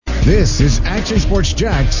This is Action Sports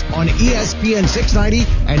Jax on ESPN 690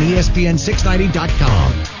 and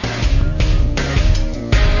ESPN690.com.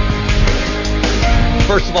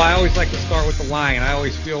 First of all, I always like to start with the line. I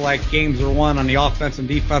always feel like games are won on the offensive and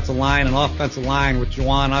defensive line. And offensive line with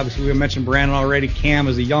Juwan, obviously we mentioned Brandon already. Cam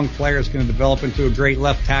is a young player, is going to develop into a great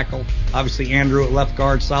left tackle. Obviously Andrew at left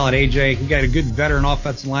guard, solid AJ. We got a good veteran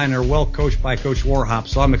offensive line. They're well coached by Coach Warhop,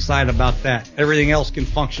 so I'm excited about that. Everything else can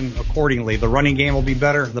function accordingly. The running game will be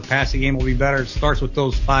better. The passing game will be better. It starts with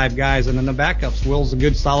those 5 guys, and then the backups. Will's a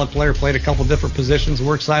good, solid player, played a couple different positions.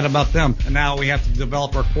 We're excited about them. And now we have to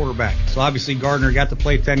develop our quarterback. So obviously Gardner got to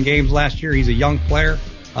play 10 games last year. He's a young player.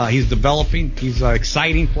 He's developing. He's an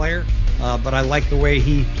exciting player, but I like the way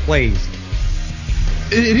he plays.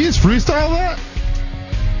 It is freestyle, that?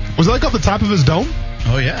 Was it like off the top of his dome?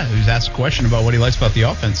 Oh, yeah. He was asked a question about what he likes about the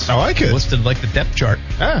offense. I like it. Listed like the depth chart.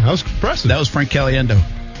 Yeah, that was impressive. That was Frank Caliendo.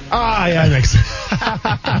 Yeah,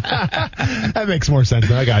 that makes more sense.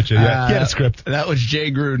 I got you. Yeah, get a script. That was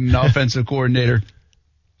Jay Gruden, offensive coordinator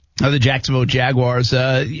of the Jacksonville Jaguars.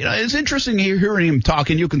 It's interesting hearing him talk,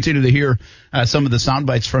 and you'll continue to hear some of the sound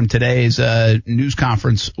bites from today's news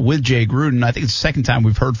conference with Jay Gruden. I think it's the second time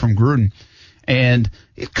we've heard from Gruden. And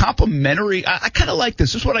it's complimentary. I kind of like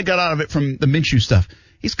this. This is what I got out of it from the Minshew stuff.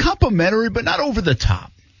 He's complimentary, but not over the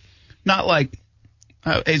top. Not like,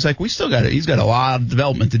 he's like, he's got a lot of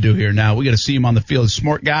development to do here now. We got to see him on the field. He's a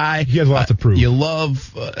smart guy. He has a lot to prove. You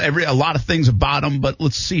love a lot of things about him, but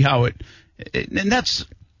let's see how and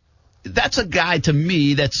that's a guy to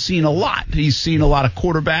me that's seen a lot. He's seen a lot of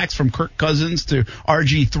quarterbacks from Kirk Cousins to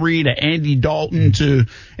RG3 to Andy Dalton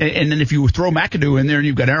and then if you throw McAdoo in there and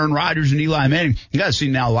you've got Aaron Rodgers and Eli Manning, you got to see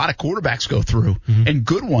now a lot of quarterbacks go through and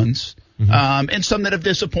good ones, and some that have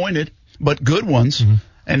disappointed, but good ones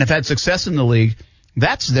and have had success in the league.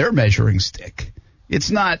 That's their measuring stick. It's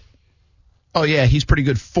not, oh, yeah, he's pretty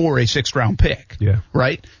good for a 6th-round pick. Yeah.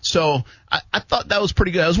 Right? So I thought that was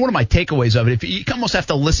pretty good. That was one of my takeaways of it. If you almost have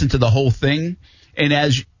to listen to the whole thing, and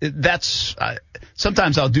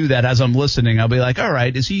sometimes I'll do that as I'm listening. I'll be like, all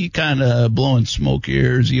right, is he kind of blowing smoke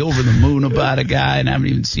here? Is he over the moon about a guy? And I haven't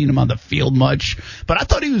even seen him on the field much. But I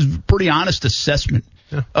thought he was a pretty honest assessment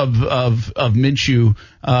of Minshew.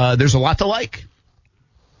 There's a lot to like.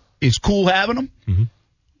 It's cool having him,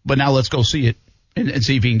 but now let's go see it and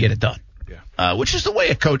see if he can get it done. Which is the way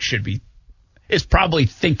a coach should be, is probably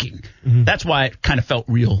thinking. That's why it kind of felt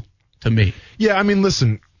real to me. Yeah, I mean,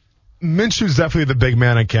 listen, Minshew's definitely the big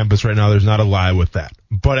man on campus right now. There's not a lie with that.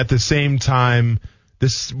 But at the same time,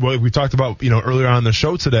 what we talked about, earlier on in the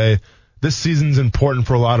show today, this season's important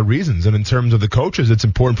for a lot of reasons. And in terms of the coaches, it's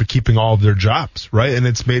important for keeping all of their jobs, right? And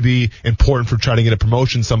it's maybe important for trying to get a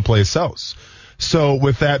promotion someplace else. So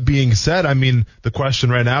with that being said, I mean, the question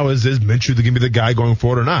right now is Minshew going to be the guy going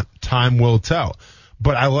forward or not? Time will tell.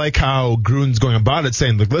 But I like how Gruden's going about it,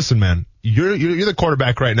 saying, look, listen, man, you're the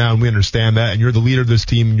quarterback right now, and we understand that, and you're the leader of this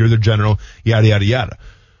team, and you're the general, yada, yada, yada.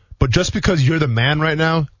 But just because you're the man right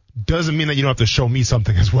now doesn't mean that you don't have to show me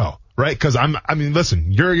something as well, right? Because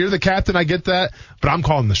listen, you're the captain, I get that, but I'm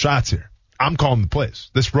calling the shots here. I'm calling the plays.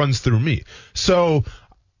 This runs through me. So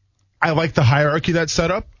I like the hierarchy that's set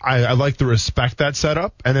up. I like the respect that's set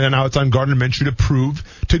up. And then now it's on Gardner Minshew to prove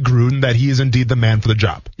to Gruden that he is indeed the man for the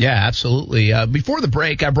job. Yeah, absolutely. Before the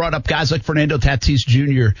break, I brought up guys like Fernando Tatis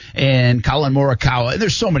Jr. and Colin Morikawa.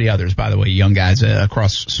 There's so many others, by the way, young guys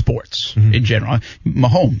across sports in general.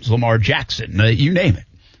 Mahomes, Lamar Jackson, you name it.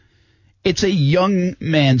 It's a young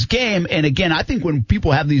man's game. And again, I think when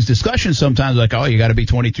people have these discussions sometimes like, oh, you got to be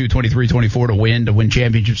 22, 23, 24 to win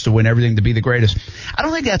championships, to win everything, to be the greatest. I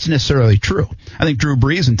don't think that's necessarily true. I think Drew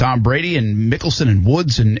Brees and Tom Brady and Mickelson and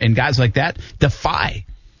Woods and guys like that defy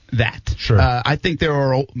that. Sure. I think there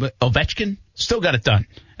are Ovechkin still got it done,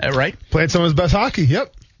 right? Played some of his best hockey.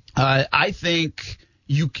 Yep. I think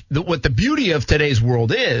what the beauty of today's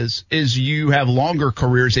world is you have longer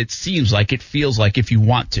careers. It seems like, it feels like, if you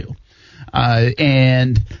want to.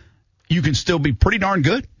 And you can still be pretty darn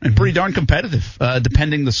good and pretty darn competitive,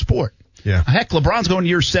 depending the sport. Yeah. Heck, LeBron's going to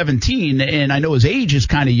year 17, and I know his age is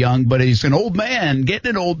kind of young, but he's an old man, being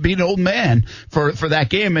an old man for that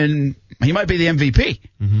game, and he might be the MVP.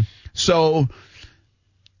 So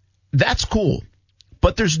that's cool.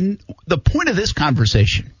 But the point of this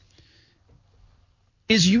conversation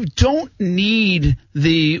is you don't need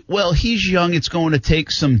he's young, it's going to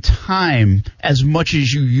take some time as much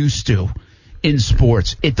as you used to in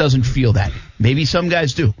sports. It doesn't feel that. Maybe some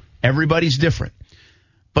guys do. Everybody's different.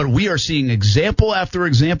 But we are seeing example after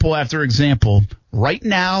example after example right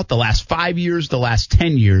now, the last 5 years, the last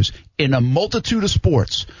 10 years, in a multitude of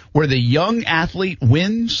sports where the young athlete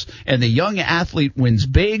wins, and the young athlete wins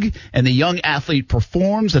big, and the young athlete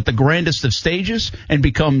performs at the grandest of stages and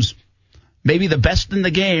becomes maybe the best in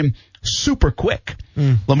the game super quick.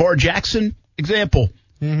 Lamar Jackson, example.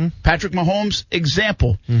 Patrick Mahomes,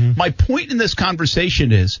 example. My point in this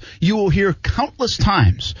conversation is you will hear countless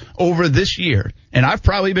times over this year, and I've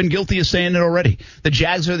probably been guilty of saying it already. The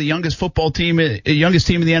Jags are the youngest football team, youngest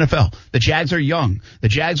team in the NFL. The Jags are young. The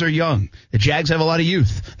Jags are young. The Jags have a lot of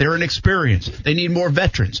youth. They're inexperienced. They need more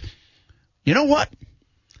veterans. You know what?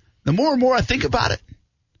 The more and more I think about it,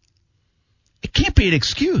 it can't be an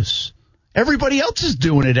excuse. Everybody else is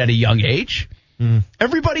doing it at a young age.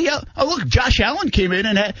 Everybody else. Oh, look, Josh Allen came in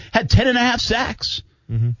and had 10.5 sacks.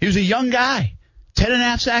 He was a young guy.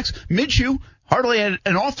 10.5 sacks. Minshew hardly had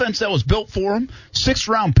an offense that was built for him.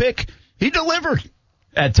 6th-round pick. He delivered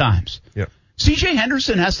at times. Yep. C.J.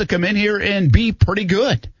 Henderson has to come in here and be pretty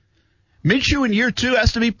good. Minshew in year 2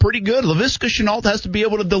 has to be pretty good. Laviska Shenault has to be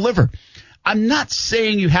able to deliver. I'm not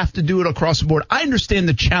saying you have to do it across the board. I understand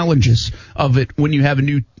the challenges of it when you have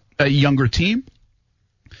a younger team.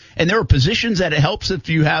 And there are positions that it helps if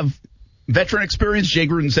you have veteran experience. Jay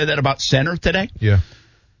Gruden said that about center today. Yeah.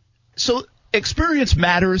 So experience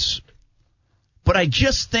matters, but I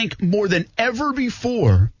just think more than ever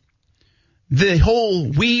before, the whole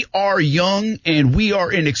we are young and we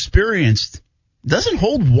are inexperienced doesn't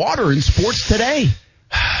hold water in sports today.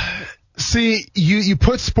 See, you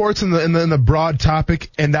put sports in the broad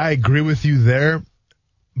topic, and I agree with you there.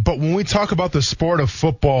 But when we talk about the sport of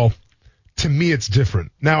football, to me, it's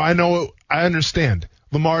different. Now, I understand.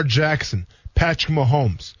 Lamar Jackson, Patrick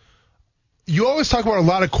Mahomes. You always talk about a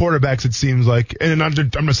lot of quarterbacks, it seems like, and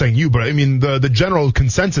I'm not saying you, but I mean the general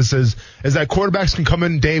consensus is that quarterbacks can come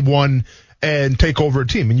in day one and take over a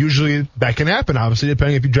team. And usually that can happen, obviously,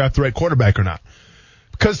 depending if you draft the right quarterback or not.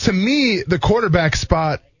 Because to me, the quarterback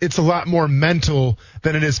spot, it's a lot more mental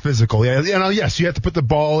than it is physical. Yeah, yes, you have to put the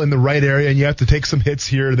ball in the right area and you have to take some hits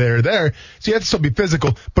here, there. So you have to still be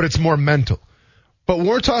physical, but it's more mental. But when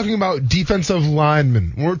we're talking about defensive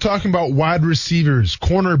linemen, when we're talking about wide receivers,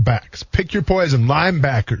 cornerbacks, pick your poison,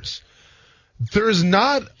 linebackers, there's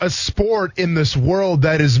not a sport in this world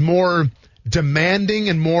that is more demanding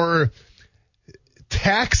and more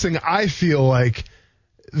taxing, I feel like,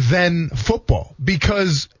 than football.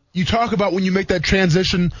 Because you talk about when you make that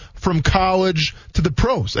transition from college to the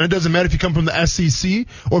pros, and it doesn't matter if you come from the SEC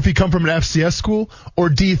or if you come from an FCS school or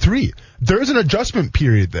D3. There's an adjustment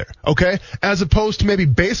period there, okay? As opposed to maybe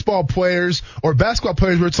baseball players or basketball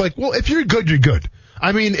players where it's like, well, if you're good, you're good.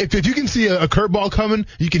 I mean, if you can see a curveball coming,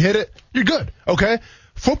 you can hit it, you're good, okay?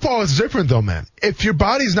 Football is different though, man. If your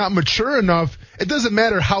body's not mature enough, it doesn't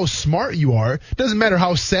matter how smart you are, it doesn't matter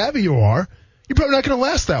how savvy you are, you're probably not going to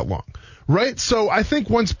last that long. Right? So I think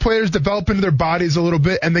once players develop into their bodies a little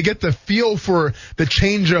bit and they get the feel for the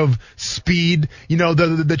change of speed,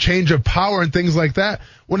 the change of power and things like that,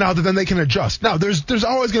 well, now then they can adjust. Now, there's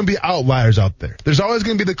always going to be outliers out there. There's always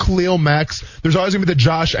going to be the Khalil Macks. There's always going to be the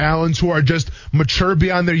Josh Allens who are just mature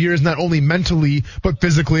beyond their years, not only mentally, but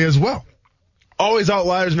physically as well. Always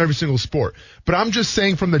outliers in every single sport. But I'm just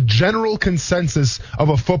saying from the general consensus of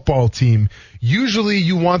a football team, usually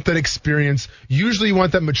you want that experience. Usually you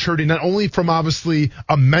want that maturity, not only from obviously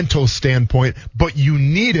a mental standpoint, but you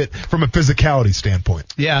need it from a physicality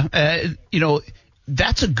standpoint. Yeah.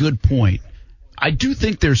 That's a good point. I do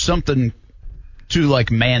think there's something to like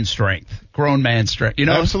man strength, grown man strength.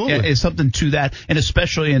 Absolutely. Yeah, it's something to that. And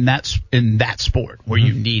especially in that sport where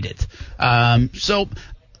you need it. So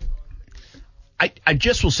I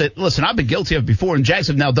just will say, listen, I've been guilty of it before, and Jags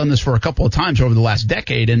have now done this for a couple of times over the last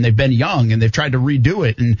decade, and they've been young, and they've tried to redo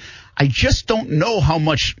it. And I just don't know how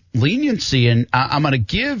much leniency I'm going to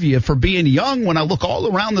give you for being young when I look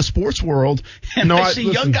all around the sports world and I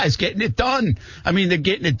see young guys getting it done. I mean, they're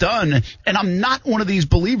getting it done. And I'm not one of these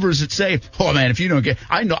believers that say, oh, man, if you don't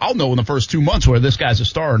I'll know in the first 2 months whether this guy's a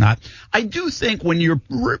star or not. I do think when you're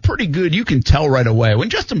pretty good, you can tell right away. When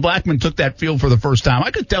Justin Blackmon took that field for the first time,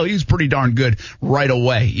 I could tell he was pretty darn good right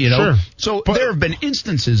away, Sure. So there have been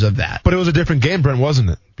instances of that. But it was a different game, Brent, wasn't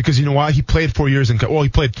it? Because you know why? He played 4 years he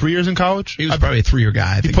played 3 years in college? He was probably a 3-year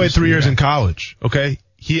guy. He played 3 years in college, okay?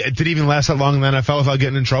 Did he even last that long in the NFL without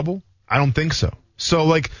getting in trouble? I don't think so.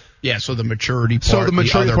 So, so the maturity part,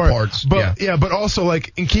 the other parts. But, but also,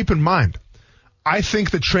 and keep in mind, I think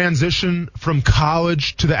the transition from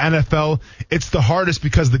college to the NFL, it's the hardest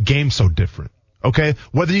because the game's so different. Okay,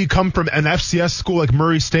 whether you come from an FCS school like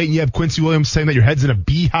Murray State and you have Quincy Williams saying that your head's in a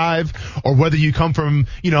beehive, or whether you come from,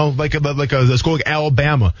 like a school like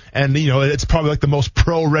Alabama and, it's probably like the most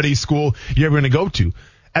pro-ready school you're ever going to go to.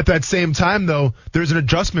 At that same time, though, there's an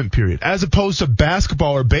adjustment period, as opposed to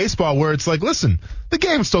basketball or baseball where it's like, listen, the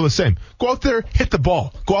game's still the same. Go out there, hit the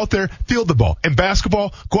ball. Go out there, field the ball. In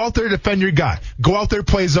basketball, go out there, defend your guy. Go out there,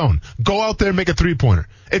 play zone. Go out there, make a three-pointer.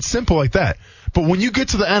 It's simple like that. But when you get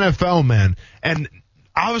to the NFL, man, and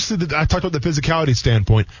obviously I talked about the physicality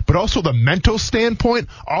standpoint, but also the mental standpoint,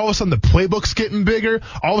 all of a sudden the playbook's getting bigger.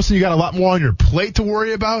 All of a sudden you got a lot more on your plate to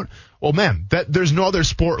worry about. Well, man, there's no other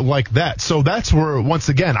sport like that. So that's where, once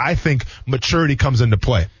again, I think maturity comes into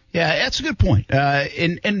play. Yeah, that's a good point.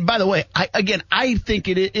 And by the way, I think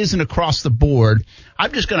it isn't across the board.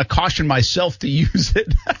 I'm just going to caution myself to use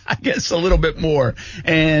it, I guess, a little bit more.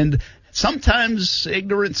 And sometimes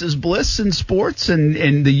ignorance is bliss in sports,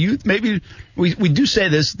 and the youth, maybe we do say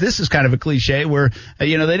this is kind of a cliche where, they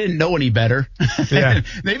didn't know any better. Yeah.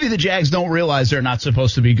 Maybe the Jags don't realize they're not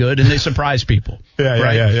supposed to be good, and they surprise people.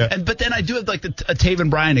 Yeah. But then I do have like a Taven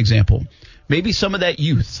Bryan example. Maybe some of that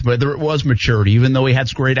youth, whether it was maturity, even though he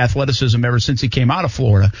had great athleticism ever since he came out of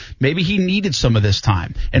Florida, maybe he needed some of this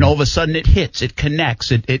time. And all of a sudden it hits, it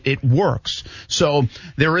connects, it works. So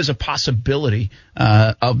there is a possibility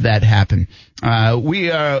of that happen. We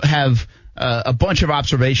have a bunch of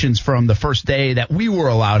observations from the first day that we were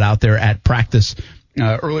allowed out there at practice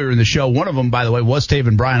earlier in the show. One of them, by the way, was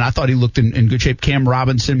Taven Bryan. I thought he looked in good shape. Cam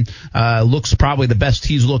Robinson looks probably the best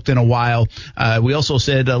he's looked in a while. We also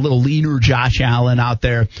said a little leaner Josh Allen out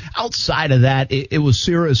there. Outside of that, it was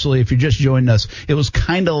seriously, if you just joined us, it was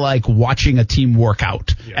kind of like watching a team work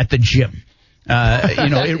out at the gym.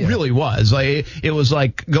 It really was. It was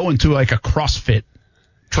like going to like a CrossFit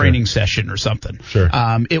training session or something. Sure.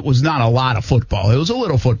 It was not a lot of football. It was a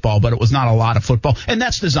little football, but it was not a lot of football. And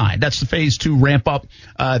that's designed. That's the phase 2 ramp up.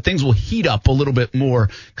 Things will heat up a little bit more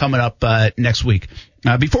coming up next week.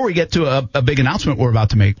 Before we get to a big announcement we're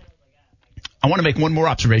about to make, I want to make one more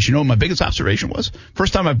observation. You know what my biggest observation was?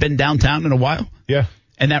 First time I've been downtown in a while. Yeah.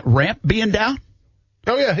 And that ramp being down.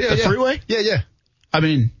 Oh, yeah. The freeway. Yeah. I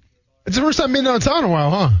mean, it's the first time being downtown in a while,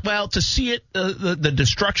 huh? Well, to see it, the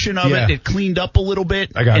destruction of Yeah. it cleaned up a little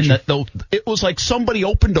bit. I got you. It was like somebody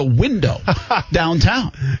opened a window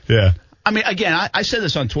downtown. Yeah. I mean, again, I said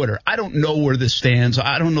this on Twitter. I don't know where this stands.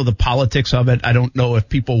 I don't know the politics of it. I don't know if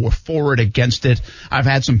people were for it, against it. I've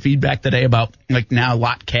had some feedback today about, like, now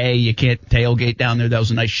Lot K, you can't tailgate down there. That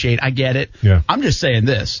was a nice shade. I get it. Yeah. I'm just saying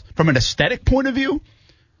this. From an aesthetic point of view,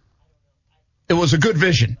 it was a good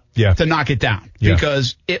vision to knock it down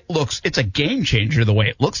because it's a game changer the way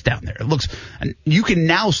it looks down there. And you can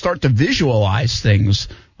now start to visualize things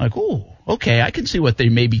like, oh, okay, I can see what they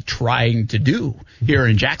may be trying to do here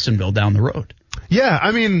in Jacksonville down the road. Yeah,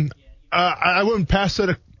 I mean, I went past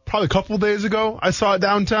it probably a couple of days ago. I saw it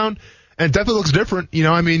downtown, and it definitely looks different.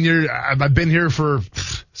 I mean, I've been here for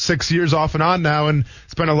 6 years off and on now, and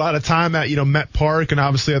spent a lot of time at Met Park and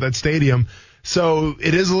obviously at that stadium. So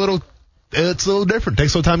it's a little different.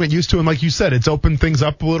 Takes a little time to get used to, and like you said, it's opened things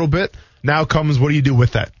up a little bit. Now comes, what do you do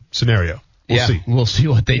with that scenario? We'll see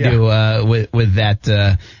what they do with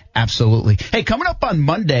that. Absolutely. Hey, coming up on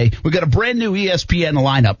Monday, we've got a brand new ESPN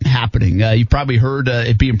lineup happening. You've probably heard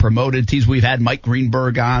it being promoted. We've had Mike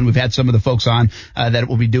Greenberg on. We've had some of the folks on that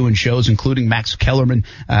will be doing shows, including Max Kellerman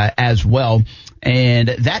as well. And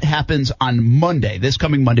that happens on Monday, this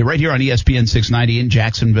coming Monday, right here on ESPN 690 in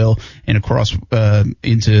Jacksonville and across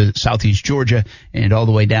into southeast Georgia and all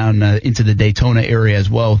the way down into the Daytona area as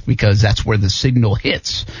well, because that's where the signal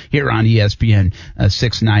hits here on ESPN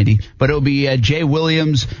 690. But it'll be Jay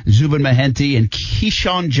Williams, Zubin Mehenti, and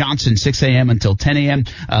Keyshawn Johnson, 6 a.m. until 10 a.m.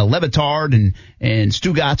 Levitard and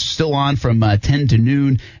Stugatz still on from 10 to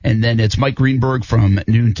noon. And then it's Mike Greenberg from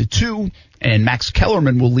noon to 2. And Max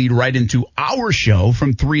Kellerman will lead right into our show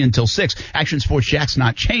from 3 until 6. Action Sports Jack's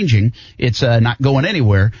not changing. It's not going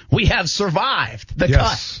anywhere. We have survived the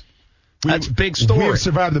cut. That's a big story. We have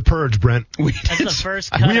survived the purge, Brent. That's the first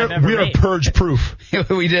cut I've ever made. We are purge proof.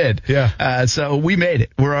 We did. Yeah. So we made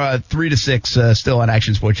it. We're 3 to 6 still on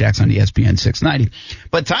Action Sports Jacks on ESPN 690.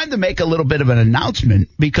 But time to make a little bit of an announcement,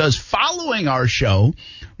 because following our show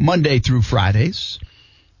Monday through Fridays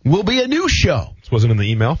will be a new show. This wasn't in the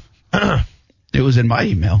email. It was in my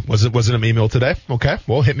email. Was it in an email today? Okay.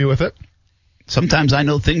 Well, hit me with it. Sometimes I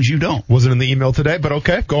know things you don't. Wasn't in the email today, but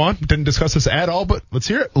okay. Go on. Didn't discuss this at all, but let's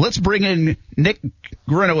hear it. Let's bring in Nick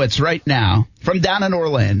Grinowitz right now from down in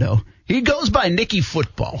Orlando. He goes by Nicky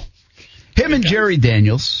Football. Him and Jerry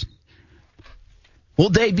Daniels will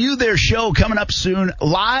debut their show coming up soon,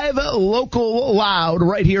 Live Local Loud,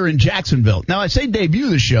 right here in Jacksonville. Now, I say debut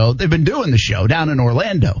the show. They've been doing the show down in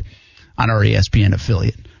Orlando on our ESPN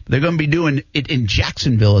affiliate. They're going to be doing it in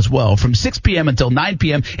Jacksonville as well from 6 p.m. until 9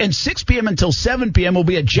 p.m. and 6 p.m. until 7 p.m. will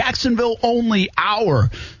be a Jacksonville-only hour.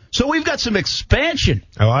 So we've got some expansion.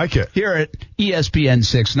 I like it. Here at ESPN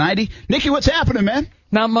 690. Nicky, what's happening, man?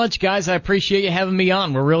 Not much, guys. I appreciate you having me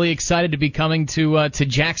on. We're really excited to be coming to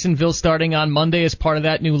Jacksonville starting on Monday as part of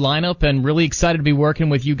that new lineup, and really excited to be working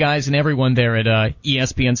with you guys and everyone there at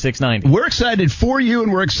ESPN 690. We're excited for you,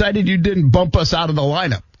 and we're excited you didn't bump us out of the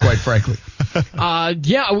lineup, quite frankly.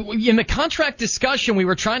 Yeah, in the contract discussion, we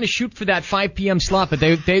were trying to shoot for that 5 p.m. slot, but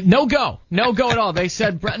they no go at all. They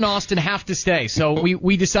said Brent and Austen have to stay, so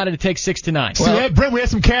we decided to take 6 to 9. Well, Brent, we had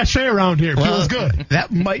some cachet around here. Feels good.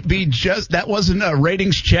 That might be that wasn't a ratings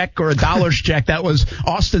check or a dollars check. That was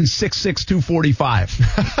Austin 6'6",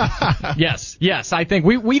 245. Yes. I think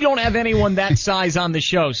we don't have anyone that size on the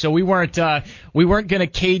show, so we weren't going to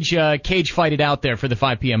cage fight it out there for the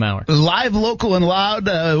 5 p.m. hour. Live, local, and loud,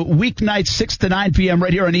 weeknights 6 to 9 p.m.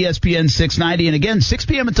 right here on ESPN 690. And again, 6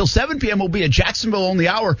 p.m. until 7 p.m. will be a Jacksonville-only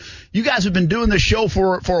hour. You guys have been doing this show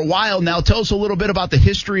for a while now. Tell us a little bit about the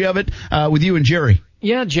history of it with you and Jerry.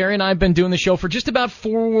 Yeah, Jerry and I have been doing the show for just about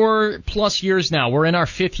 4+ years now. We're in our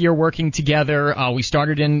 5th year working together. We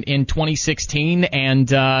started in 2016, and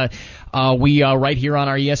we right here on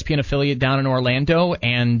our ESPN affiliate down in Orlando.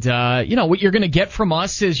 And what you're going to get from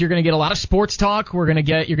us is you're going to get a lot of sports talk. You're going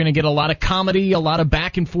to get a lot of comedy, a lot of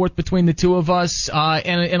back and forth between the two of us,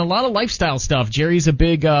 and a lot of lifestyle stuff. Jerry's a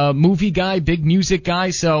big movie guy, big music guy,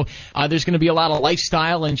 so there's going to be a lot of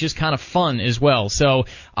lifestyle and just kind of fun as well. So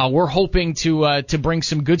we're hoping to bring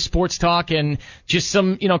some good sports talk and just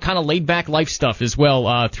some kind of laid back life stuff as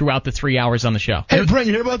well throughout the 3 hours on the show. Hey, Brent,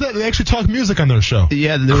 you hear about that? They actually talk music on their show.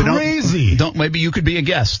 Yeah, crazy. Don't maybe you could be a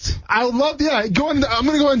guest. I would love. Yeah, I'm going to go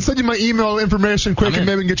ahead and send you my email information quick, and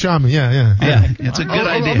maybe we can get you on me. Yeah. It's a good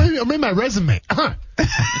idea. Or maybe my resume. I'm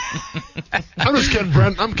just kidding,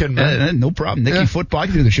 Brent. I'm kidding, man. No problem. Nicky Football. I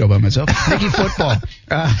can do the show by myself. Nicky Football.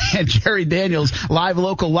 And Jerry Daniels, Live,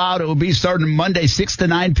 Local, Loud. It will be starting Monday, 6 to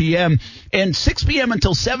 9 p.m. and 6 p.m.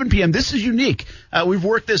 until 7 p.m. This is unique. We've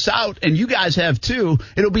worked this out, and you guys have too.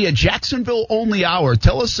 It'll be a Jacksonville-only hour.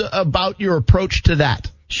 Tell us about your approach to that.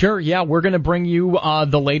 Sure, yeah. We're going to bring you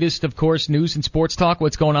the latest, of course, news and sports talk,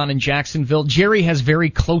 what's going on in Jacksonville. Jerry has very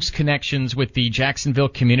close connections with the Jacksonville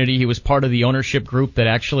community. He was part of the ownership group that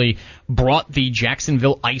actually brought the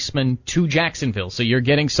Jacksonville Icemen to Jacksonville. So you're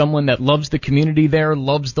getting someone that loves the community there,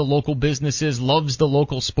 loves the local businesses, loves the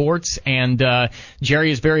local sports, and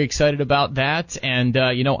Jerry is very excited about that. And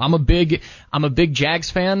I'm a big Jags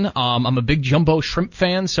fan. I'm a big Jumbo Shrimp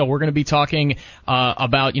fan. So we're going to be talking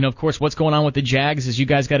about, of course, what's going on with the Jags as you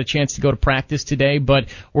guys got a chance to go to practice today, but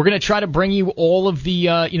we're going to try to bring you all of the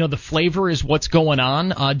the flavor is what's going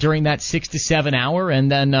on during that 6 to 7 hour,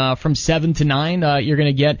 and then from 7 to 9 you're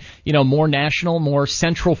going to get more national, more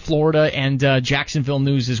Central Florida and Jacksonville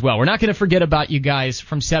news as well. We're not going to forget about you guys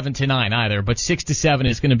from 7 to 9 either, but 6 to 7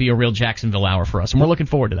 is going to be a real Jacksonville hour for us, and we're looking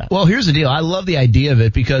forward to that. Well, here's the deal. I love the idea of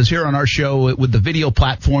it because here on our show with the video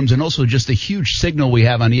platforms and also just the huge signal we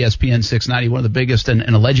have on ESPN 690, one of the biggest and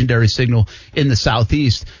a legendary signal in the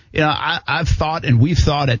Southeast. I've thought and we've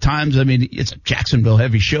thought at times, it's a Jacksonville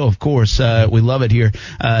heavy show, of course. We love it here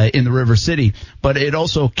in the River City, but it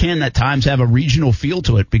also can at times have a regional feel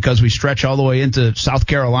to it because we stretch all the way into South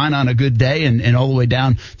Carolina on a good day and all the way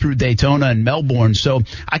down through Daytona and Melbourne. So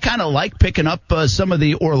I kind of like picking up some of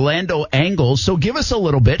the Orlando angles. So give us a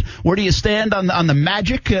little bit. Where do you stand on the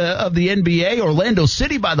magic of the NBA? Orlando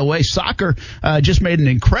City, by the way, soccer just made an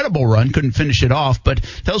incredible run. Couldn't finish it off, but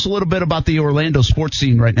tell us a little bit about the Orlando sports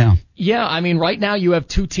scene right now. Yeah, right now you have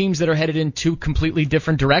two teams that are headed in two completely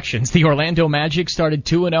different directions. The Orlando Magic started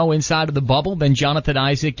 2-0 inside of the bubble, then Jonathan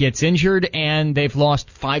Isaac gets injured, and they've lost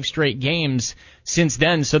 5 straight games since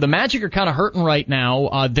then. So the Magic are kind of hurting right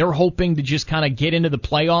now. They're hoping to just kind of get into the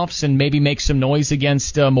playoffs and maybe make some noise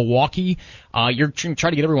against Milwaukee. You're trying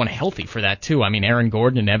to get everyone healthy for that, too. Aaron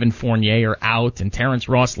Gordon and Evan Fournier are out, and Terrence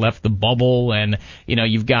Ross left the bubble, and,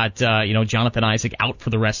 you've got, Jonathan Isaac out for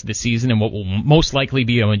the rest of the season and what will most likely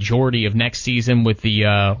be a majority of next season with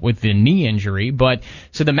the knee injury. But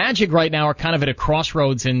so the Magic right now are kind of at a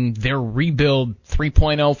crossroads in their rebuild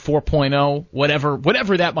 3.0, 4.0,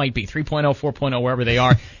 whatever that might be, 3.0, 4.0, wherever they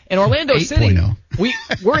are. And Orlando City,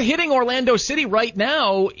 8.0. we're hitting Orlando City right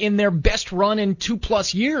now in their best run in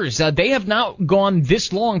 2+ years. They have not gone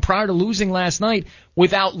this long prior to losing last night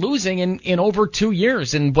without losing in over 2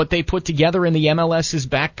 years. And what they put together in the MLS's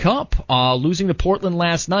back cup, losing to Portland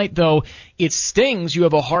last night, though, it stings. You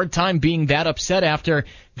have a hard time being that upset after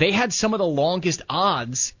they had some of the longest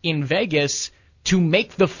odds in Vegas to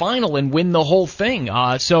make the final and win the whole thing.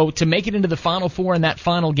 So to make it into the Final Four in that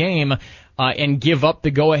final game and give up the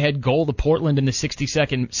go-ahead goal to Portland in the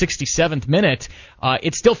 67th minute,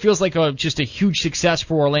 it still feels like just a huge success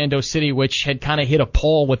for Orlando City, which had kind of hit a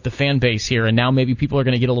pole with the fan base here, and now maybe people are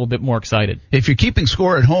going to get a little bit more excited. If you're keeping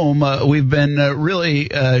score at home, we've been really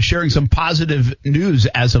sharing some positive news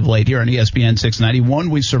as of late here on ESPN 690. One,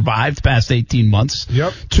 we survived past 18 months.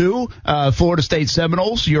 Yep. Two, Florida State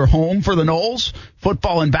Seminoles, you're home for the Noles.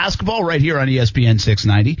 Football and basketball right here on ESPN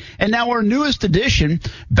 690. And now our newest edition,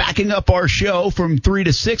 backing up our show from 3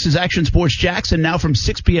 to 6 is Action Sports Jackson. Now from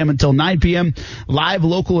 6 p.m. until 9 p.m., live,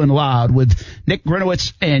 local, and loud with Nick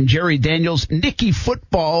Grinowitz and Jerry Daniels. Nicky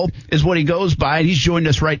Football is what he goes by, and he's joined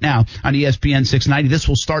us right now on ESPN 690. This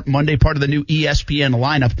will start Monday, part of the new ESPN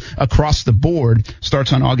lineup across the board.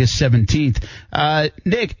 Starts on August 17th.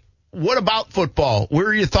 Nick, what about football? What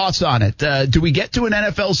are your thoughts on it? Do we get to an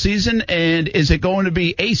NFL season, and is it going to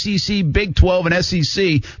be ACC, Big 12, and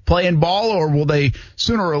SEC playing ball, or will they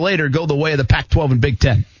sooner or later go the way of the Pac-12 and Big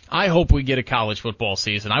 10? I hope we get a college football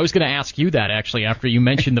season. I was going to ask you that, actually, after you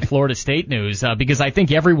mentioned the Florida State news, because I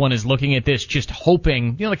think everyone is looking at this just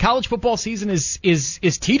hoping. The college football season is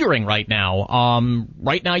teetering right now.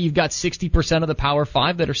 Right now you've got 60% of the Power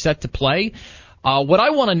 5 that are set to play. What I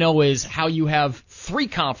want to know is how you have 3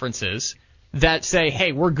 conferences that say,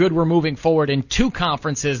 hey, we're good, we're moving forward, and 2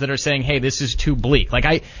 conferences that are saying, hey, this is too bleak.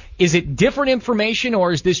 Is it different information,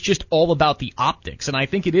 or is this just all about the optics? And I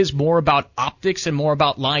think it is more about optics and more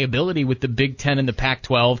about liability with the Big 10 and the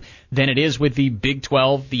Pac-12 than it is with the Big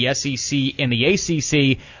 12, the SEC, and the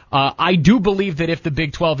ACC. I do believe that if the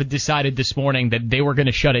Big 12 had decided this morning that they were going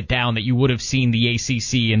to shut it down, that you would have seen the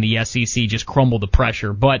ACC and the SEC just crumble the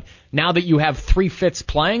pressure. But now that you have 3 fifths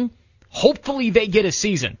playing, hopefully they get a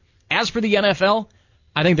season. As for the NFL,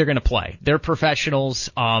 I think they're going to play. They're professionals.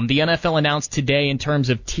 The NFL announced today in terms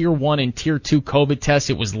of Tier 1 and Tier 2 COVID tests,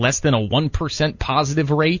 it was less than a 1%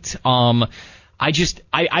 positive rate. I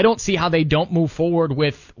don't see how they don't move forward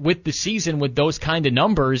with the season with those kind of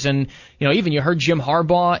numbers. And, even you heard Jim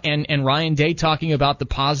Harbaugh and Ryan Day talking about the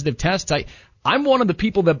positive tests. I'm one of the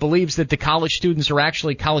people that believes that the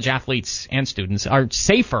college athletes and students are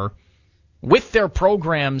safer with their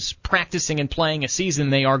programs practicing and playing a season.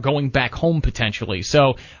 They are going back home potentially.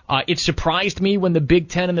 So it surprised me when the Big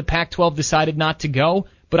 10 and the Pac-12 decided not to go.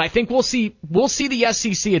 But I think we'll see the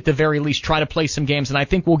SEC at the very least try to play some games, and I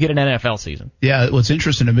think we'll get an NFL season. Yeah, what's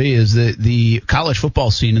interesting to me is that the college football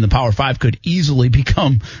scene in the Power 5 could easily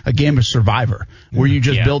become a game of Survivor where you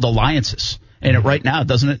just build alliances. And right now,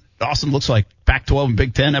 doesn't it? Austin looks like Pac-12 and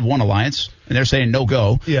Big 10 have one alliance, and they're saying no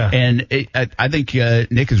go. Yeah. And I think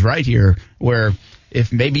Nick is right here, where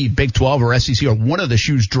if maybe Big 12 or SEC or one of the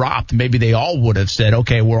shoes dropped, maybe they all would have said,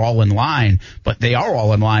 okay, we're all in line. But they are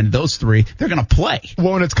all in line. Those 3, they're going to play.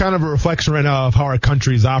 Well, and it's kind of a reflection right now of how our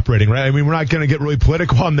country is operating, right? I mean, we're not going to get really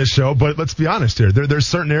political on this show, but let's be honest here. There's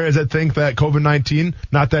certain areas that think that COVID-19,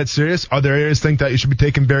 not that serious. Other areas think that it should be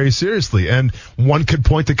taken very seriously. And one could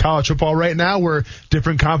point to college football right now where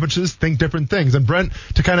different conferences think different things. And Brent,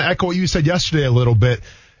 to kind of echo what you said yesterday a little bit,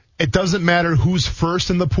 it doesn't matter who's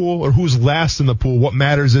first in the pool or who's last in the pool. What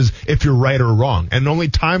matters is if you're right or wrong. And only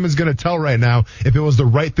time is going to tell right now if it was the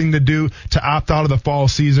right thing to do to opt out of the fall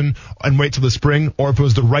season and wait till the spring, or if it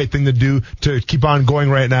was the right thing to do to keep on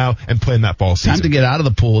going right now and play in that fall season. Time to get out of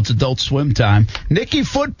the pool. It's Adult Swim time. Nicky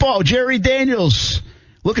Football, Jerry Daniels.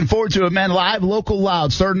 Looking forward to it, man. Live, local,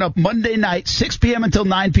 loud. Starting up Monday night, 6 p.m. until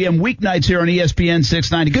 9 p.m. weeknights here on ESPN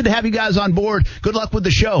 690. Good to have you guys on board. Good luck with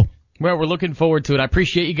the show. Well, we're looking forward to it. I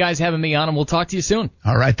appreciate you guys having me on, and we'll talk to you soon.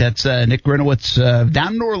 All right, that's Nick Grinowitz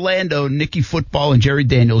down in Orlando, Nicky Football, and Jerry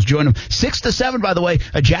Daniels. Join them 6 to 7, by the way,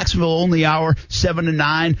 a Jacksonville-only hour, 7 to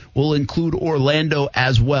 9. Will include Orlando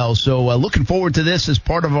as well. So looking forward to this as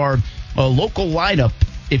part of our local lineup,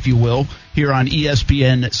 if you will, here on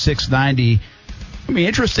ESPN 690. It'll be an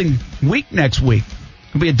interesting week next week.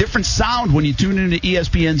 It'll be a different sound when you tune into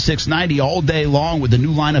ESPN 690 all day long with the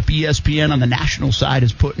new lineup ESPN on the national side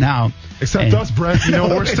is putting out. Except us, Brent.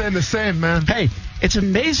 We're staying the same, man. Hey, it's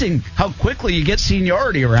amazing how quickly you get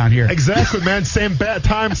seniority around here. Exactly, man. Same bat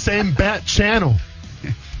time, same bat channel.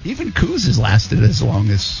 Even Kuz has lasted as long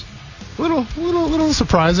as A little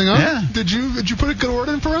surprising, huh? Yeah. Did you put a good word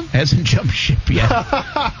in for him? Hasn't jumped ship yet.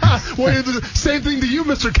 Well, same thing to you,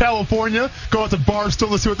 Mr. California. Go out to Barstool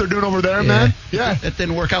to see what they're doing over there, man. Yeah. That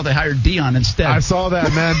didn't work out. They hired Dion instead. I saw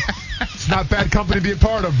that, man. It's not bad company to be a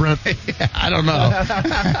part of, Brent. I don't know.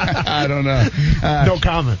 No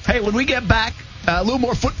comment. Hey, when we get back, a little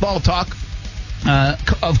more football talk.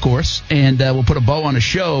 Of course, and we'll put a bow on a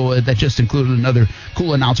show that just included another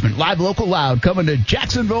cool announcement. Live, Local, Loud, coming to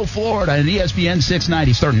Jacksonville, Florida, on ESPN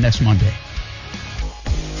 690, starting next Monday.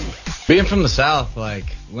 Being from the South, like,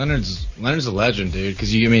 Leonard's a legend, dude, because,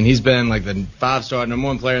 he's been, like, the 5-star number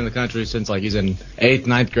 1 player in the country since, like, he's in 8th,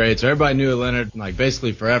 9th grade, so everybody knew Leonard, like,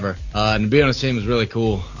 basically forever, and to be on his team was really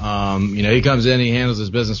cool. He comes in, he handles his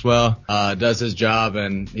business well, does his job,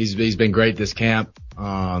 and he's been great this camp,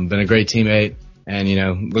 been a great teammate.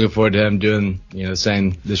 And, looking forward to him doing, the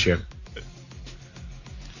same this year.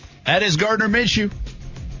 That is Gardner Minshew,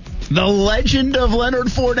 the legend of Leonard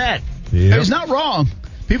Fournette. Yep. He's not wrong.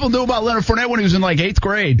 People knew about Leonard Fournette when he was in, like, 8th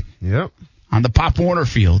grade. Yep. On the Pop Warner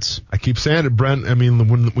fields. I keep saying it, Brent.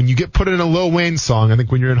 When you get put in a Lil Wayne song, I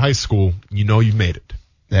think when you're in high school, you've made it.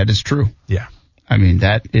 That is true. Yeah.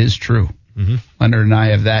 That is true. Mm-hmm. Leonard and I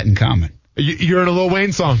have that in common. You're in a Lil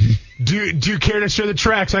Wayne song. Do you care to share the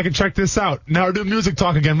track so I can check this out? Now we're doing music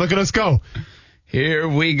talk again. Look at us go. Here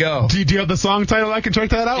we go. Do you have the song title I can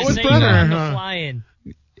check that out Just with, Brent? on the fly-in.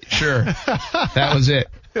 Sure. That was it.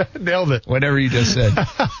 Nailed it. Whatever you just said.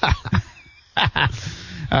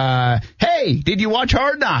 Hey, did you watch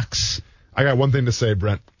Hard Knocks? I got one thing to say,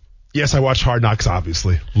 Brent. Yes, I watched Hard Knocks,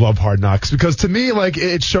 obviously. Love Hard Knocks. Because to me,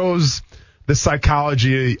 it shows the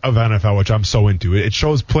psychology of NFL, which I'm so into. It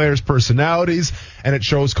shows players' personalities, and it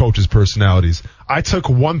shows coaches' personalities. I took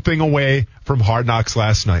one thing away from Hard Knocks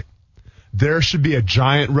last night. There should be a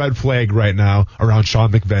giant red flag right now around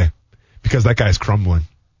Sean McVay because that guy's crumbling.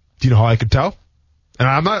 Do you know how I could tell? And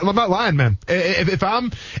I'm not lying, man. If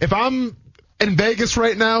I'm in Vegas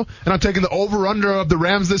right now and I'm taking the over-under of the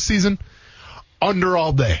Rams this season, under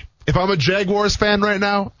all day. If I'm a Jaguars fan right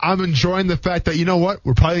now, I'm enjoying the fact that, you know what,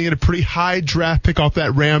 we're probably going to get a pretty high draft pick off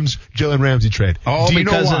that Jalen Ramsey trade. Oh, do you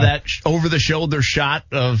because know of that over-the-shoulder shot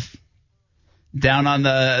of down on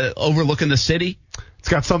the overlooking the city? It's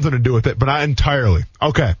got something to do with it, but not entirely.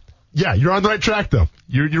 Okay. Yeah, you're on the right track, though.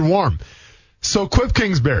 You're warm. So Cliff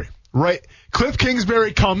Kingsbury, right? Cliff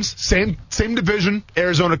Kingsbury comes, same division,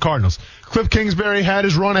 Arizona Cardinals. Cliff Kingsbury had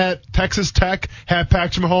his run at Texas Tech, had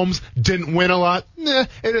Patrick Mahomes, didn't win a lot.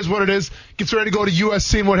 It is what it is. Gets ready to go to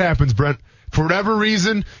USC, and what happens, Brent? For whatever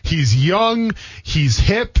reason, he's young, he's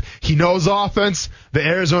hip, he knows offense. The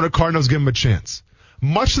Arizona Cardinals give him a chance.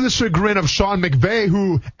 Much to the chagrin of Sean McVay,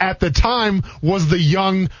 who at the time was the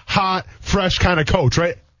young, hot, fresh kind of coach,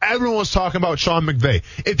 right? Everyone was talking about Sean McVay.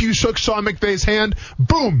 If you shook Sean McVay's hand,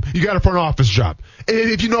 boom, you got a front office job.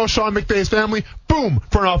 If you know Sean McVay's family, boom,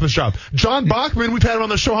 front office job. John Bachman, we've had him on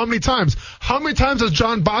the show how many times? How many times has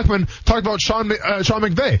John Bachman talked about Sean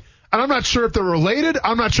McVay? And I'm not sure if they're related.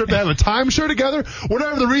 I'm not sure if they have a timeshare together.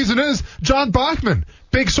 Whatever the reason is, John Bachman,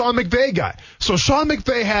 big Sean McVay guy. So Sean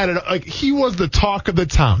McVay had it, he was the talk of the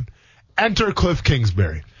town. Enter Cliff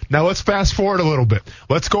Kingsbury. Now let's fast forward a little bit.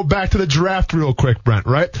 Let's go back to the draft real quick, Brent,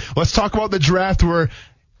 right? Let's talk about the draft where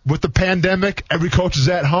with the pandemic, every coach is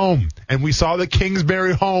at home. And we saw the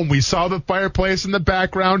Kingsbury home. We saw the fireplace in the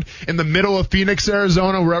background in the middle of Phoenix,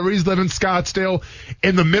 Arizona, wherever he's living, Scottsdale.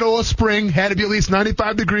 In the middle of spring, had to be at least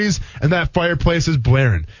 95 degrees, and that fireplace is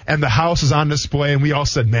blaring. And the house is on display, and we all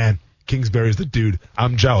said, man, Kingsbury's the dude.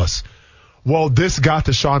 I'm jealous. Well, this got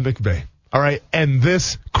to Sean McVay. All right, and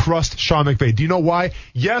this crushed Sean McVay. Do you know why?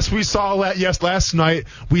 Yes, we saw that. Yes, last night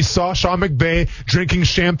we saw Sean McVay drinking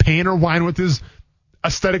champagne or wine with his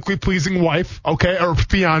aesthetically pleasing wife, okay, or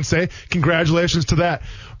fiance. Congratulations to that.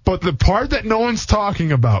 But the part that no one's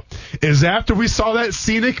talking about is after we saw that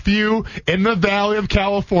scenic view in the Valley of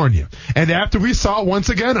California, and after we saw, once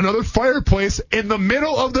again, another fireplace in the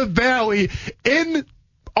middle of the valley in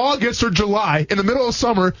August or July, in the middle of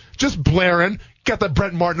summer, just blaring. Got that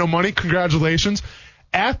Brent Martineau money. Congratulations.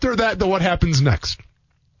 After that, though, what happens next?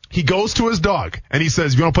 He goes to his dog, and he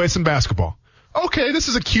says, you want to play some basketball? Okay, this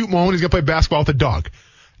is a cute moment. He's going to play basketball with the dog.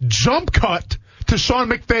 Jump cut to Sean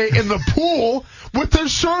McVay in the pool with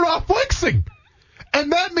his shirt off flexing.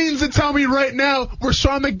 And that means to tell me right now where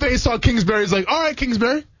Sean McVay saw Kingsbury, he's like, all right,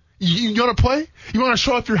 Kingsbury, you want to play? You want to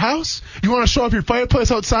show off your house? You want to show off your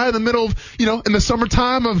fireplace outside in the middle of, in the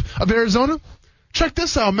summertime of Arizona? Check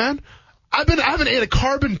this out, man. I haven't ate a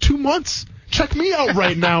carb in 2 months. Check me out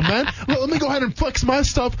right now, man. Let me go ahead and flex my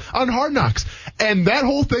stuff on Hard Knocks. And that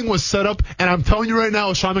whole thing was set up, and I'm telling you right now,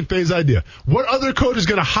 it's Sean McVay's idea. What other coach is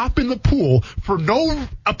going to hop in the pool for no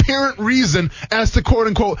apparent reason as to,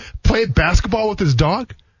 quote-unquote, play basketball with his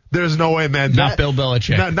dog? There's no way, man. Not Bill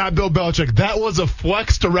Belichick. Not Bill Belichick. That was a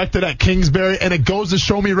flex directed at Kingsbury, and it goes to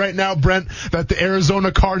show me right now, Brent, that the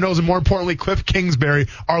Arizona Cardinals and, more importantly, Cliff Kingsbury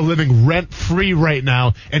are living rent-free right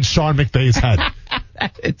now in Sean McVay's head.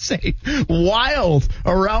 It's a wild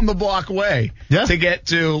around-the-block way to get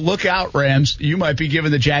to look out, Rams. You might be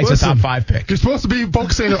giving the Jags a top 5 pick. You're supposed to be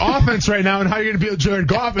focusing on offense right now and how you're going to be with Jared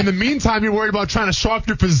Goff. In the meantime, you're worried about trying to show off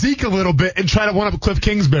your physique a little bit and try to one-up Cliff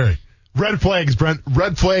Kingsbury. Red flags, Brent.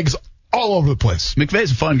 Red flags all over the place.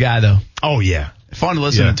 McVay's a fun guy, though. Oh, yeah. Fun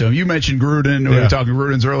listening to him. You mentioned Gruden. We were talking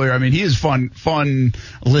Grudens earlier. I mean, he is fun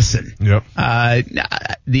listen. Yep.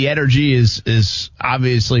 The energy is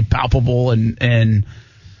obviously palpable and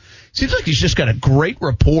seems like he's just got a great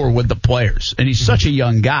rapport with the players. And he's such a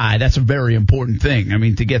young guy. That's a very important thing. I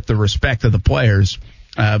mean, to get the respect of the players.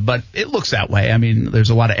 But it looks that way. I mean, there's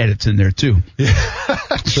a lot of edits in there, too. Yeah.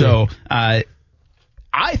 So I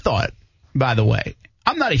thought, by the way,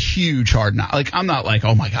 I'm not a huge Hard Knocks. Like, I'm not like,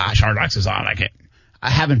 oh, my gosh, Hard Knocks is on. I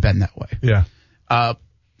haven't been that way. Yeah.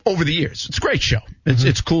 Over the years. It's a great show.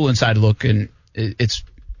 It's cool inside look, and it's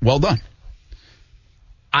well done.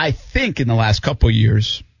 I think in the last couple of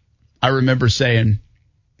years, I remember saying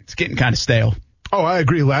it's getting kind of stale. Oh, I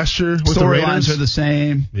agree. Last year with the Raiders. Storylines are the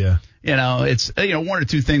same. Yeah. It's, one or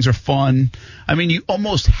two things are fun. I mean, you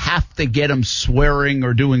almost have to get them swearing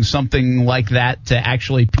or doing something like that to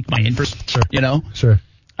actually pique my interest, Sure. Sure.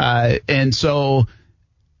 And so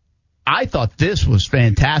I thought this was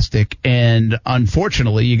fantastic. And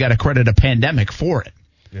unfortunately, you got to credit a pandemic for it.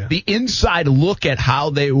 Yeah. The inside look at how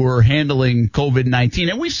they were handling COVID-19.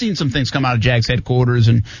 And we've seen some things come out of Jags headquarters,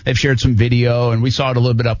 and they've shared some video, and we saw it a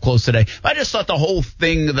little bit up close today. But I just thought the whole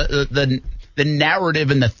thing, the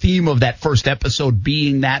narrative and the theme of that first episode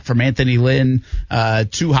being that from Anthony Lynn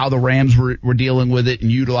to how the Rams were dealing with it and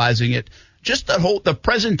utilizing it. Just the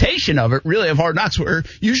presentation of it, really, of Hard Knocks, where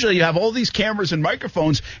usually you have all these cameras and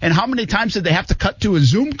microphones, and how many times did they have to cut to a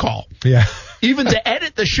Zoom call? Yeah. Even to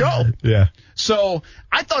edit the show. Yeah. So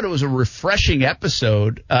I thought it was a refreshing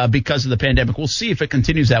episode because of the pandemic. We'll see if it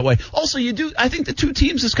continues that way. Also, I think the two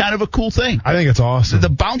teams is kind of a cool thing. I think it's awesome. The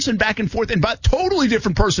bouncing back and forth, and but totally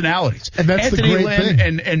different personalities. And that's Anthony the great Lynn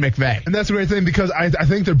thing. And McVay. And that's the great thing, because I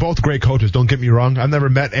think they're both great coaches. Don't get me wrong. I've never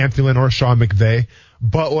met Anthony Lynn or Sean McVay,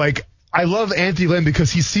 but I love Anthony Lynn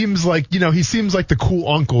because he seems like the cool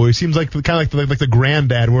uncle. He seems like kind of like the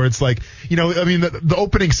granddad, where it's like, the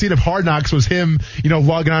opening scene of Hard Knocks was him,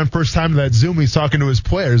 logging on first time to that Zoom. He's talking to his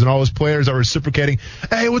players, and all his players are reciprocating.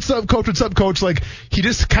 Hey, what's up, coach? What's up, coach? Like, he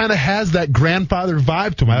just kind of has that grandfather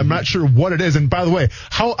vibe to him. I'm not sure what it is. And by the way,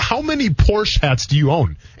 how many Porsche hats do you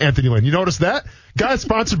own, Anthony Lynn? You notice that? Guy's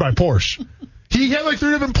sponsored by Porsche. He had like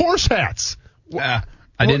 3 different Porsche hats. Yeah.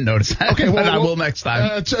 I didn't notice that. Okay, but I will next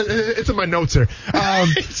time. It's in my notes here.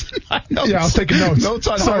 It's in my notes. Yeah, I was taking notes. Notes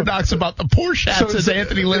on Hard Knocks about the Porsche hats as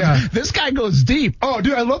Anthony Lynn. Yeah. This guy goes deep. Oh,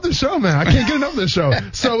 dude, I love this show, man. I can't get enough of this show.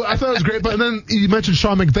 So I thought it was great. But then you mentioned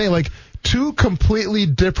Sean McVay, like 2 completely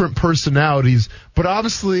different personalities. But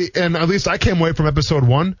obviously, and at least I came away from episode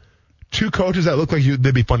 1, 2 coaches that look like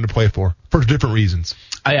they'd be fun to play for different reasons.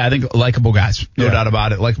 I think likable guys, no doubt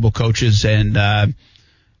about it. Likable coaches, and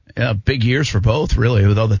big years for both, really,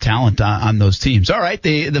 with all the talent on those teams. All right,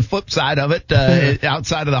 the flip side of it,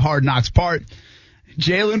 outside of the Hard Knocks part,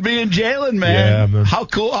 Jalen being Jalen, man. Yeah, man. How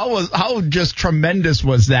cool, how just tremendous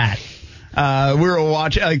was that? We were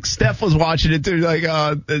watching, like Steph was watching it too, like,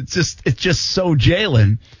 it's just so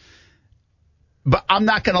Jalen. But I'm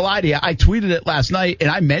not going to lie to you. I tweeted it last night,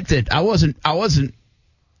 and I meant it. I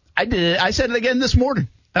did it. I said it again this morning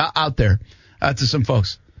out there to some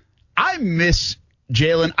folks. I miss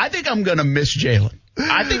Jalen. I think I'm going to miss Jalen.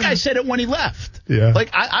 I think I said it when he left. Yeah. Like,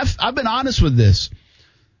 I've been honest with this.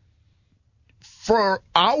 For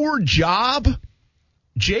our job,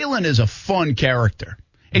 Jalen is a fun character,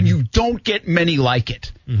 and you don't get many like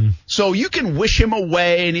it. Mm-hmm. So you can wish him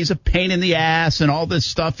away, and he's a pain in the ass and all this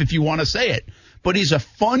stuff if you want to say it. But he's a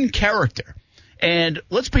fun character. And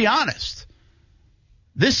let's be honest,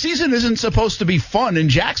 this season isn't supposed to be fun in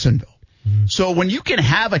Jacksonville. Mm-hmm. So when you can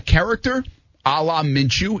have a character a la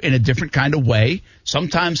Minshew in a different kind of way,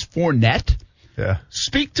 sometimes Fournette. Yeah.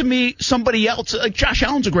 Speak to me, somebody else. Like Josh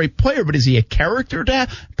Allen's a great player, but is he a character to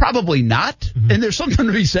have? Probably not. Mm-hmm. And there's something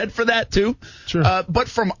to be said for that, too. Sure. But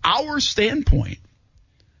from our standpoint,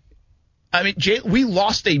 I mean, we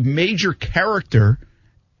lost a major character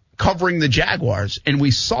covering the Jaguars, and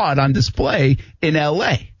we saw it on display in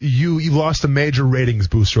L.A. You lost a major ratings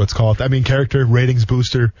booster, let's call it. I mean, character ratings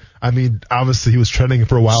booster. I mean, obviously he was trending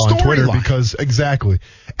for a while on Twitter because exactly.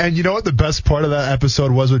 And you know what the best part of that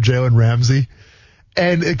episode was with Jalen Ramsey?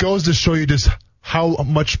 And it goes to show you just how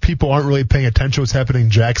much people aren't really paying attention to what's happening in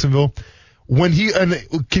Jacksonville. And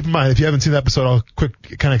keep in mind, if you haven't seen the episode, I'll kind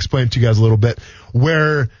of explain it to you guys a little bit,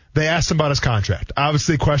 where they asked him about his contract.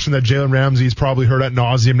 Obviously a question that Jalen Ramsey's probably heard ad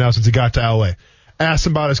nauseum now since he got to L.A. Asked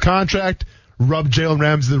him about his contract, rubbed Jalen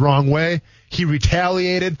Ramsey the wrong way. He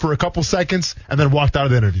retaliated for a couple seconds and then walked out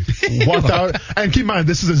of the interview. Walked out. And keep in mind,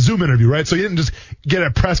 this is a Zoom interview, right? So he didn't just get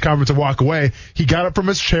a press conference and walk away. He got up from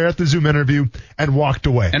his chair at the Zoom interview and walked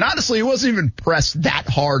away. And honestly, he wasn't even pressed that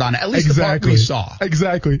hard on it, at least the part we saw.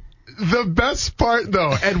 Exactly. The best part,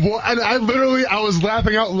 though, and I was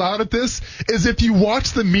laughing out loud at this, is if you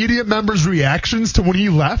watch the media members' reactions to when he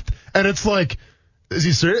left, and it's like, is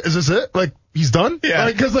he serious? Is this it? Like, he's done? Yeah.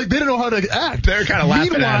 Because, they didn't know how to act. They're kind of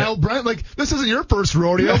laughing at it. Meanwhile, Brent, this isn't your first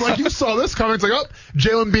rodeo. You saw this coming. It's like, oh,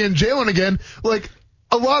 Jalen being Jalen again.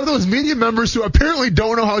 A lot of those media members who apparently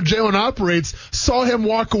don't know how Jalen operates saw him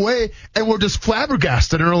walk away and were just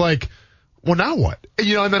flabbergasted and are like, well, now what?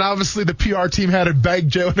 And then obviously the PR team had to beg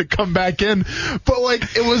Jalen to come back in. But,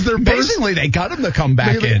 it was their Basically, they got him to come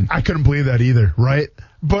back in. I couldn't believe that either, right?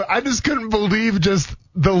 But I just couldn't believe just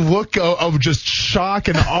the look of just shock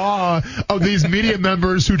and awe of these media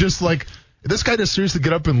members who just this guy just seriously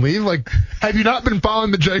get up and leave? Have you not been following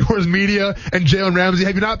the Jaguars media and Jalen Ramsey?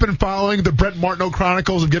 Have you not been following the Brent Martineau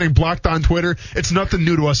Chronicles of getting blocked on Twitter? It's nothing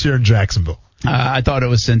new to us here in Jacksonville. I thought it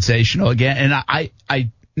was sensational again. And I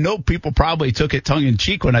know people probably took it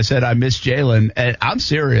tongue-in-cheek when I said I miss Jalen. And I'm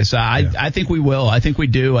serious. I think we will. I think we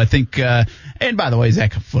do. I think and by the way, he's a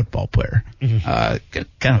football player. Mm-hmm.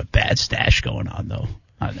 Kind of a bad stash going on, though,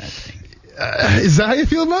 on that thing. Is that how you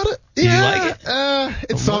feel about it? Do you like it?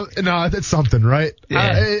 It's something, right?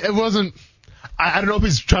 Yeah. It wasn't. I don't know if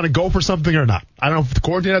he's trying to go for something or not. I don't know if the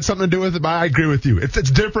quarantine had something to do with it, but I agree with you. If it's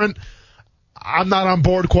different, I'm not on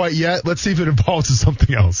board quite yet. Let's see if it evolves to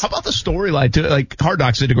something else. How about the storyline, too? Hard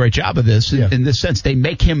Knocks did a great job of this in this sense. They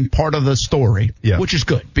make him part of the story, which is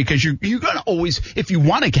good because you're going to always, if you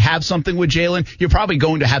want to have something with Jalen, you're probably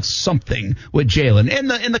going to have something with Jalen.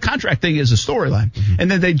 And the contract thing is a storyline. Mm-hmm.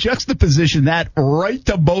 And then they juxtaposition that right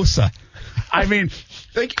to Bosa. I mean,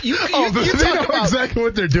 you talk about exactly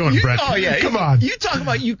what they're doing, Brett. Oh, yeah. Come on. You talk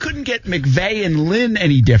about you couldn't get McVay and Lynn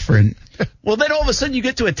any different. Well, then all of a sudden you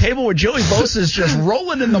get to a table where Joey Bosa is just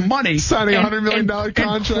rolling in the money. Signing a $100 million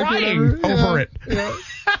contract. And crying over it.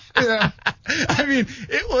 Yeah. I mean,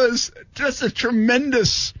 it was just a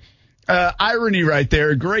tremendous irony right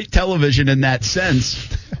there. Great television in that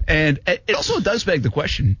sense. And it also does beg the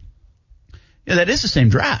question, that is the same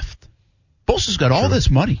draft. Bosa's got all this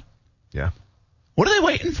money. Yeah. What are they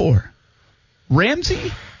waiting for?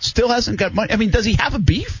 Ramsey still hasn't got money. I mean, does he have a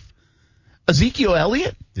beef? Ezekiel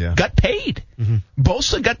Elliott got paid. Mm-hmm.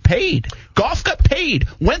 Bosa got paid. Goff got paid.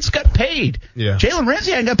 Wentz got paid. Yeah. Jalen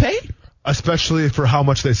Ramsey ain't got paid. Especially for how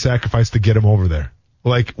much they sacrificed to get him over there.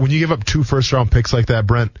 When you give up 2 first-round picks like that,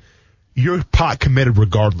 Brent, you're pot committed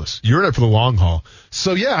regardless. You're in it for the long haul.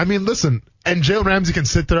 So, yeah, I mean, listen, and Jalen Ramsey can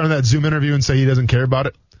sit there on that Zoom interview and say he doesn't care about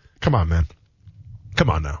it. Come on, man. Come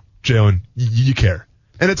on now. Jalen, you care.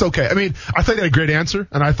 And it's okay. I mean, I thought he had a great answer,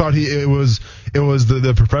 and I thought it was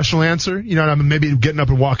the professional answer. I mean, maybe getting up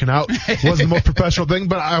and walking out wasn't the most professional thing,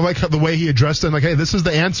 but I like the way he addressed it. Hey, this is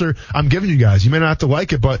the answer I'm giving you guys. You may not have to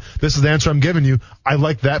like it, but this is the answer I'm giving you. I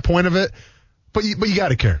like that point of it, but you got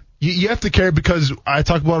to care. You have to care because I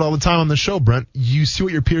talk about it all the time on the show, Brent. You see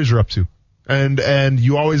what your peers are up to, and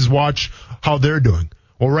you always watch how they're doing.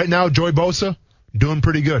 Well, right now, Joey Bosa doing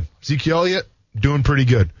pretty good. Ezekiel Elliott doing pretty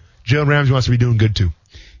good. Jalen Ramsey wants to be doing good too.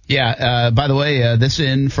 Yeah, by the way, this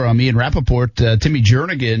in from Ian Rappaport, Timmy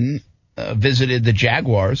Jernigan visited the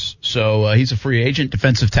Jaguars, so he's a free agent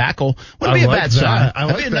defensive tackle. Wouldn't be a bad sign.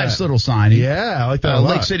 That'd be a nice little signing. Yeah, I like that a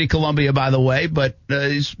lot. Lake City, Columbia, by the way, but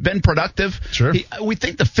he's been productive. Sure. We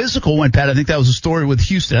think the physical went bad. I think that was a story with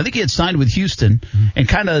Houston. I think he had signed with Houston, and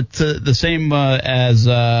kind of the same as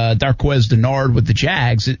Darqueze Dennard with the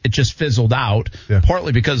Jags. It just fizzled out,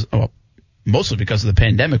 partly because mostly because of the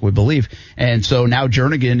pandemic, we believe. And so now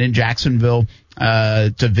Jernigan in Jacksonville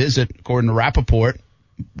to visit, according to Rappaport.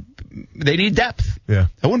 They need depth. Yeah.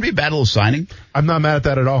 That wouldn't be a bad little signing. I'm not mad at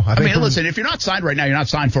that at all. I mean, listen, if you're not signed right now, you're not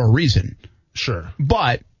signed for a reason. Sure.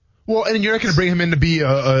 But Well, and you're not going to bring him in to be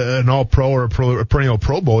an all-pro or a perennial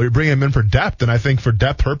Pro Bowl. You're bringing him in for depth, and I think for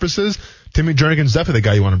depth purposes, Timmy Jernigan's definitely the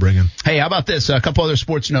guy you want to bring in. Hey, how about this? A couple other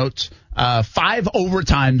sports notes. 5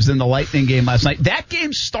 overtimes in the Lightning game last night. That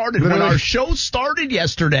game started when our show started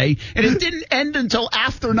yesterday, and it didn't end until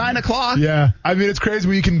after 9 o'clock. Yeah. I mean, it's crazy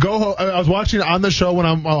when you can go home. I was watching it on the show when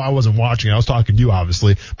I wasn't watching. I was talking to you,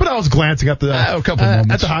 obviously. But I was glancing at the a couple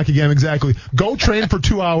moments. at the hockey game, exactly. Go train for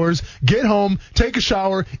 2 hours, get home, take a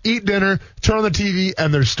shower, eat dinner, turn on the TV,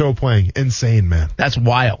 and they're still playing. Insane, man. That's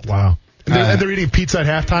wild. Wow. And they're eating pizza at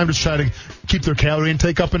halftime to try to keep their calorie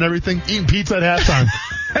intake up and everything. Eating pizza at halftime.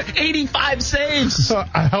 85 saves.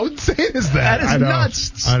 How insane is that? That is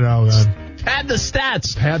nuts. I know, man. Had the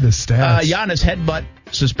stats. Giannis headbutt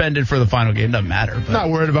suspended for the final game. Doesn't matter. But not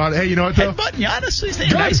worried about it. Hey, you know what, though? Headbutt Giannis. He's a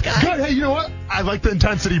nice guy. Good. Hey, you know what? I like the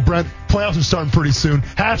intensity, Brent. Playoffs are starting pretty soon.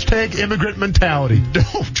 # immigrant mentality.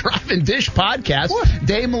 No, Driving Dish podcast. What?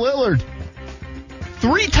 Dame Lillard.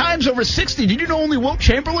 3 times over 60. Did you know only Wilt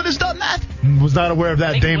Chamberlain has done that? Was not aware of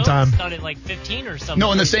that. Dame Wilt's time. done it like 15 or something.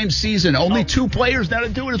 No, in the same season. Only 2 players now to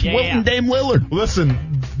do it. It's Wilt and Dame Lillard.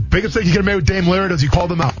 Listen, biggest thing you could have made with Dame Lillard is you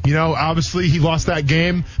called him out. You know, obviously he lost that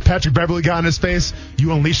game. Patrick Beverley got in his face.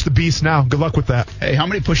 You unleashed the beast now. Good luck with that. Hey, how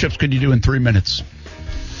many push-ups could you do in 3 minutes?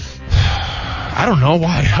 I don't know.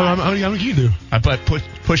 Why? How many can you do? I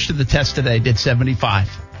pushed to the test today. Did 75.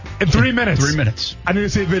 In 3 minutes? 3 minutes. I need to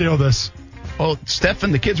see a video of this. Well, Steph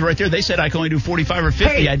and the kids right there, they said I can only do 45 or 50.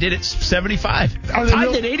 Hey. I did it 75.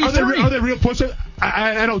 Ty did 83. Are they real push-ups?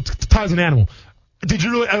 I know Ty's an animal. Did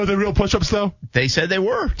you really? Are they real push-ups, though? They said they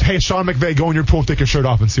were. Hey, Sean McVay, go in your pool, take your shirt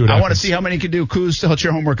off, and see what happens. I want to see how many you can do. Kuz, what's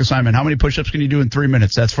your homework assignment? How many push-ups can you do in 3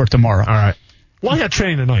 minutes? That's for tomorrow. All right. Well, I got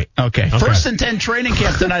training tonight. Okay. First and 10 training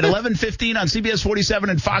camp tonight, 11:15 on CBS 47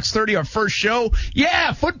 and Fox 30, our first show.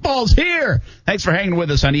 Yeah, football's here. Thanks for hanging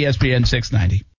with us on ESPN 690.